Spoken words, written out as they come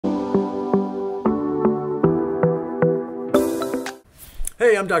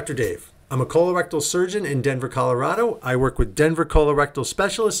Hey, I'm Dr. Dave. I'm a colorectal surgeon in Denver, Colorado. I work with Denver colorectal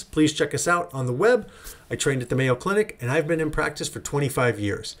specialists. Please check us out on the web. I trained at the Mayo Clinic, and I've been in practice for 25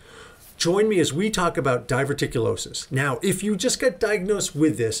 years. Join me as we talk about diverticulosis. Now, if you just got diagnosed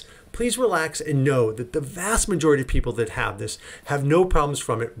with this, please relax and know that the vast majority of people that have this have no problems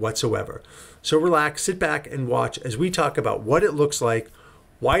from it whatsoever. So relax, sit back, and watch as we talk about what it looks like,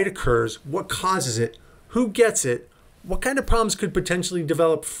 why it occurs, what causes it, who gets it, what kind of problems could potentially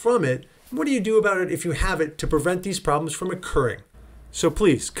develop from it, and what do you do about it if you have it to prevent these problems from occurring? So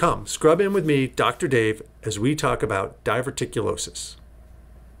please come scrub in with me, Dr. Dave, as we talk about diverticulosis.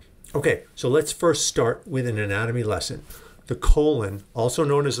 Okay, so let's first start with an anatomy lesson. The colon, also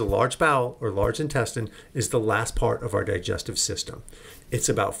known as the large bowel or large intestine, is the last part of our digestive system. It's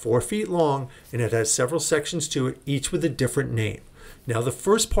about 4 feet long and it has several sections to it, each with a different name. Now, the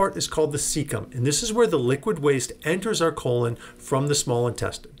first part is called the cecum, and this is where the liquid waste enters our colon from the small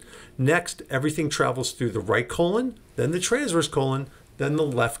intestine. Next, everything travels through the right colon, then the transverse colon, then the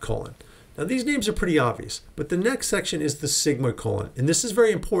left colon. Now, these names are pretty obvious, but the next section is the sigmoid colon, and this is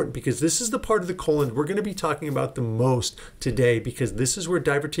very important because this is the part of the colon we're going to be talking about the most today because this is where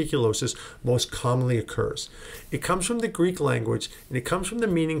diverticulosis most commonly occurs. It comes from the Greek language, and it comes from the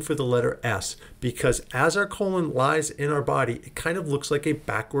meaning for the letter S because as our colon lies in our body, it kind of looks like a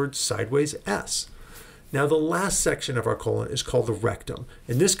backwards, sideways S. Now, the last section of our colon is called the rectum,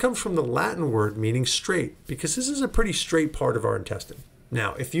 and this comes from the Latin word meaning straight because this is a pretty straight part of our intestine.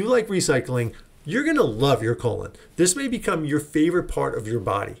 Now, if you like recycling, you're going to love your colon. This may become your favorite part of your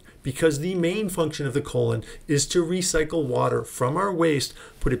body because the main function of the colon is to recycle water from our waste,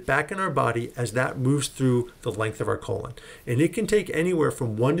 put it back in our body as that moves through the length of our colon. And it can take anywhere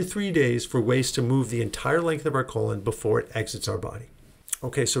from 1 to 3 days for waste to move the entire length of our colon before it exits our body.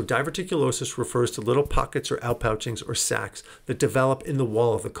 Okay, so diverticulosis refers to little pockets or outpouchings or sacs that develop in the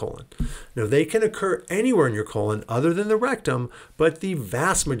wall of the colon. Now, they can occur anywhere in your colon other than the rectum, but the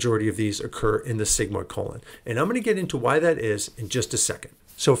vast majority of these occur in the sigmoid colon. And I'm going to get into why that is in just a second.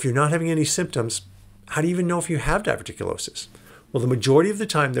 So if you're not having any symptoms, how do you even know if you have diverticulosis? Well, the majority of the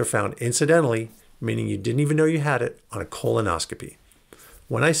time they're found incidentally, meaning you didn't even know you had it, on a colonoscopy.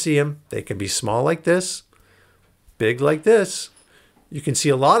 When I see them, they can be small like this, big like this. You can see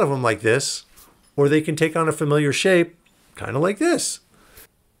a lot of them like this, or they can take on a familiar shape, kind of like this.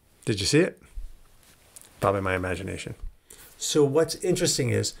 Did you see it? Probably my imagination. So what's interesting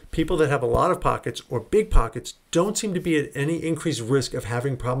is people that have a lot of pockets or big pockets don't seem to be at any increased risk of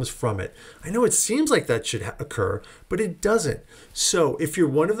having problems from it. I know it seems like that should occur, but it doesn't. So if you're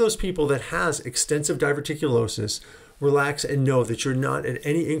one of those people that has extensive diverticulosis, relax and know that you're not at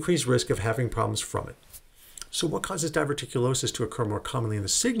any increased risk of having problems from it. So what causes diverticulosis to occur more commonly in the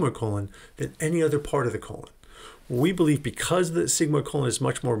sigmoid colon than any other part of the colon? Well, we believe because the sigmoid colon is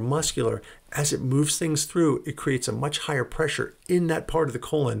much more muscular, as it moves things through, it creates a much higher pressure in that part of the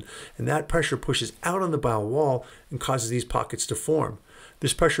colon, and that pressure pushes out on the bowel wall and causes these pockets to form.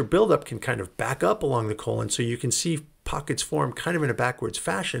 This pressure buildup can kind of back up along the colon, so you can see pockets form kind of in a backwards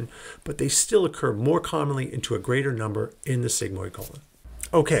fashion, but they still occur more commonly into a greater number in the sigmoid colon.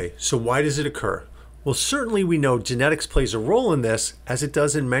 Okay, so why does it occur? Well, certainly we know genetics plays a role in this, as it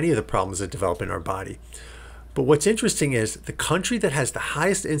does in many of the problems that develop in our body. But what's interesting is the country that has the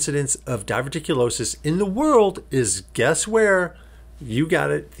highest incidence of diverticulosis in the world is, guess where? You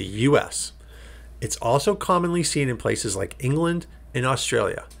got it, the US. It's also commonly seen in places like England and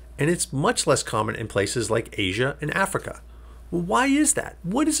Australia, and it's much less common in places like Asia and Africa. Well, why is that?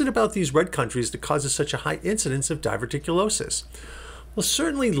 What is it about these red countries that causes such a high incidence of diverticulosis? Well,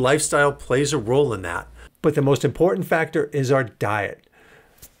 certainly lifestyle plays a role in that, but the most important factor is our diet.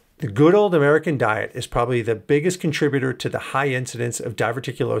 The good old American diet is probably the biggest contributor to the high incidence of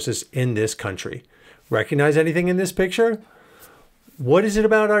diverticulosis in this country. Recognize anything in this picture? What is it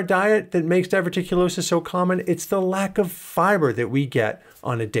about our diet that makes diverticulosis so common? It's the lack of fiber that we get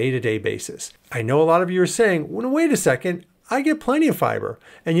on a day-to-day basis. I know a lot of you are saying, well, wait a second, I get plenty of fiber.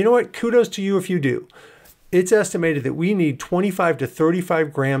 And you know what? Kudos to you if you do. It's estimated that we need 25 to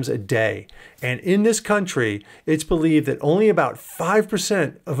 35 grams a day. And in this country, it's believed that only about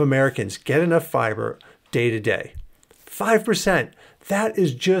 5% of Americans get enough fiber day to day. 5%. That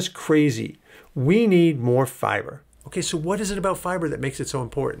is just crazy. We need more fiber. Okay, so what is it about fiber that makes it so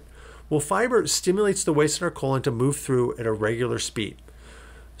important? Well, fiber stimulates the waste in our colon to move through at a regular speed.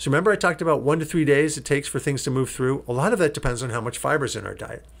 So remember I talked about 1 to 3 days it takes for things to move through? A lot of that depends on how much fiber is in our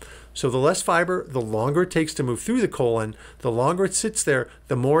diet. So the less fiber, the longer it takes to move through the colon, the longer it sits there,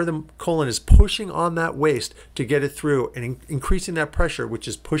 the more the colon is pushing on that waste to get it through and increasing that pressure, which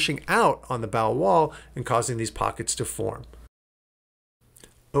is pushing out on the bowel wall and causing these pockets to form.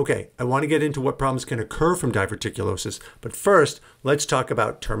 Okay, I want to get into what problems can occur from diverticulosis, but first, let's talk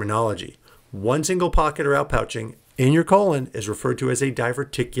about terminology. One single pocket or outpouching in your colon is referred to as a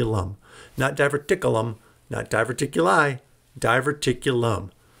diverticulum. Not diverticulum, not diverticuli, diverticulum.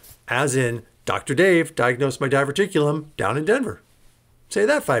 As in, Dr. Dave diagnosed my diverticulum down in Denver. Say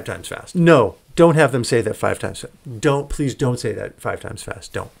that 5 times fast. No, don't have them say that 5 times fast. Please don't say that 5 times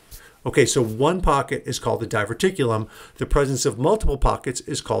fast. Don't. Okay, so one pocket is called the diverticulum. The presence of multiple pockets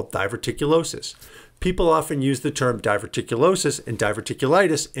is called diverticulosis. People often use the term diverticulosis and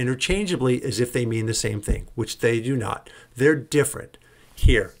diverticulitis interchangeably as if they mean the same thing, which they do not. They're different.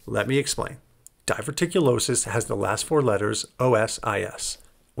 Here, let me explain. Diverticulosis has the last 4 letters OSIS,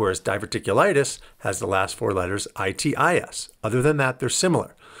 whereas diverticulitis has the last 4 letters ITIS. Other than that, they're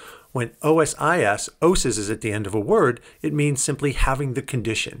similar. When OSIS, osis, is at the end of a word, it means simply having the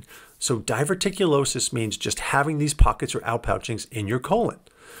condition. So diverticulosis means just having these pockets or outpouchings in your colon.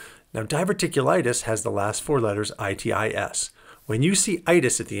 Now, diverticulitis has the last 4 letters ITIS. When you see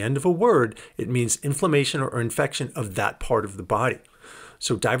itis at the end of a word, it means inflammation or infection of that part of the body.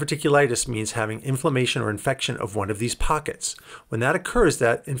 So diverticulitis means having inflammation or infection of one of these pockets. When that occurs,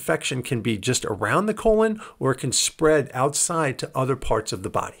 that infection can be just around the colon or it can spread outside to other parts of the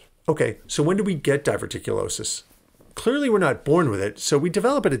body. Okay, so when do we get diverticulosis? Clearly we're not born with it, so we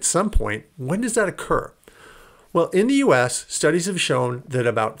develop it at some point. When does that occur? Well, in the US, studies have shown that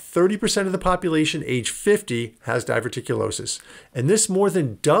about 30% of the population age 50 has diverticulosis, and this more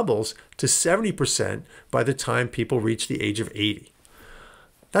than doubles to 70% by the time people reach the age of 80.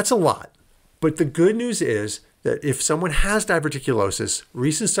 That's a lot, but the good news is that if someone has diverticulosis,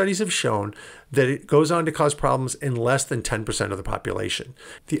 recent studies have shown that it goes on to cause problems in less than 10% of the population.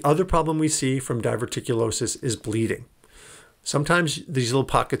 The other problem we see from diverticulosis is bleeding. Sometimes these little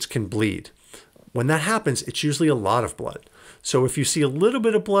pockets can bleed. When that happens, it's usually a lot of blood. So if you see a little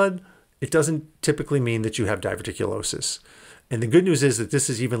bit of blood, it doesn't typically mean that you have diverticulosis. And the good news is that this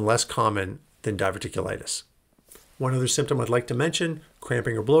is even less common than diverticulitis. One other symptom I'd like to mention,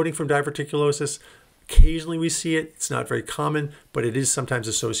 cramping or bloating from diverticulosis. Occasionally we see it. It's not very common, but it is sometimes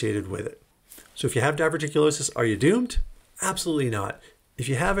associated with it. So if you have diverticulosis, are you doomed? Absolutely not. If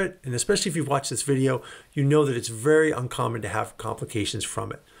you have it, and especially if you've watched this video, you know that it's very uncommon to have complications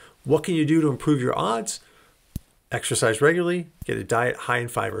from it. What can you do to improve your odds? Exercise regularly, get a diet high in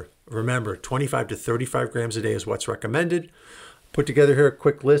fiber. Remember, 25 to 35 grams a day is what's recommended. Put together here a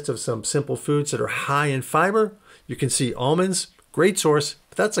quick list of some simple foods that are high in fiber. You can see almonds, great source,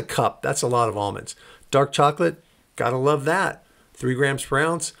 but that's a cup. That's a lot of almonds. Dark chocolate, gotta love that. 3 grams per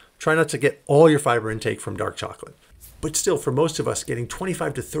ounce. Try not to get all your fiber intake from dark chocolate. But still, for most of us, getting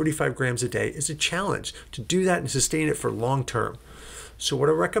 25 to 35 grams a day is a challenge to do that and sustain it for long term. So what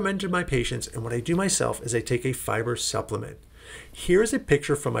I recommend to my patients and what I do myself is I take a fiber supplement. Here's a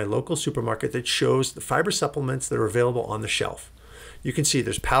picture from my local supermarket that shows the fiber supplements that are available on the shelf. You can see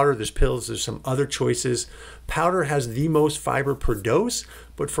there's powder, there's pills, there's some other choices. Powder has the most fiber per dose,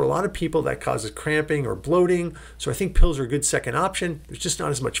 but for a lot of people that causes cramping or bloating. So I think pills are a good second option. There's just not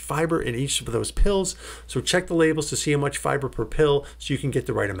as much fiber in each of those pills. So check the labels to see how much fiber per pill so you can get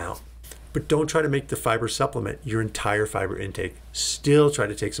the right amount. But don't try to make the fiber supplement your entire fiber intake. Still try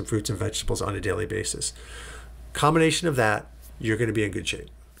to take some fruits and vegetables on a daily basis. Combination of that, you're going to be in good shape.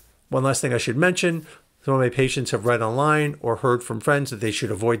 One last thing I should mention, some of my patients have read online or heard from friends that they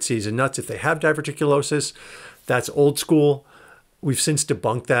should avoid seeds and nuts if they have diverticulosis. That's old school. We've since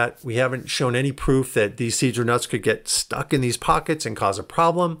debunked that. We haven't shown any proof that these seeds or nuts could get stuck in these pockets and cause a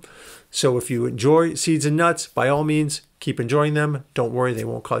problem. So if you enjoy seeds and nuts, by all means, keep enjoying them. Don't worry, they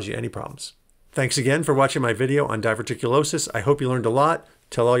won't cause you any problems. Thanks again for watching my video on diverticulosis. I hope you learned a lot.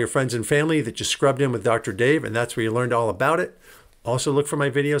 Tell all your friends and family that you scrubbed in with Dr. Dave, and that's where you learned all about it. Also look for my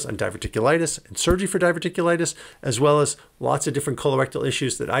videos on diverticulitis and surgery for diverticulitis, as well as lots of different colorectal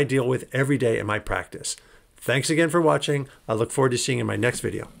issues that I deal with every day in my practice. Thanks again for watching. I look forward to seeing you in my next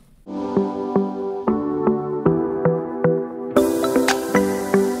video.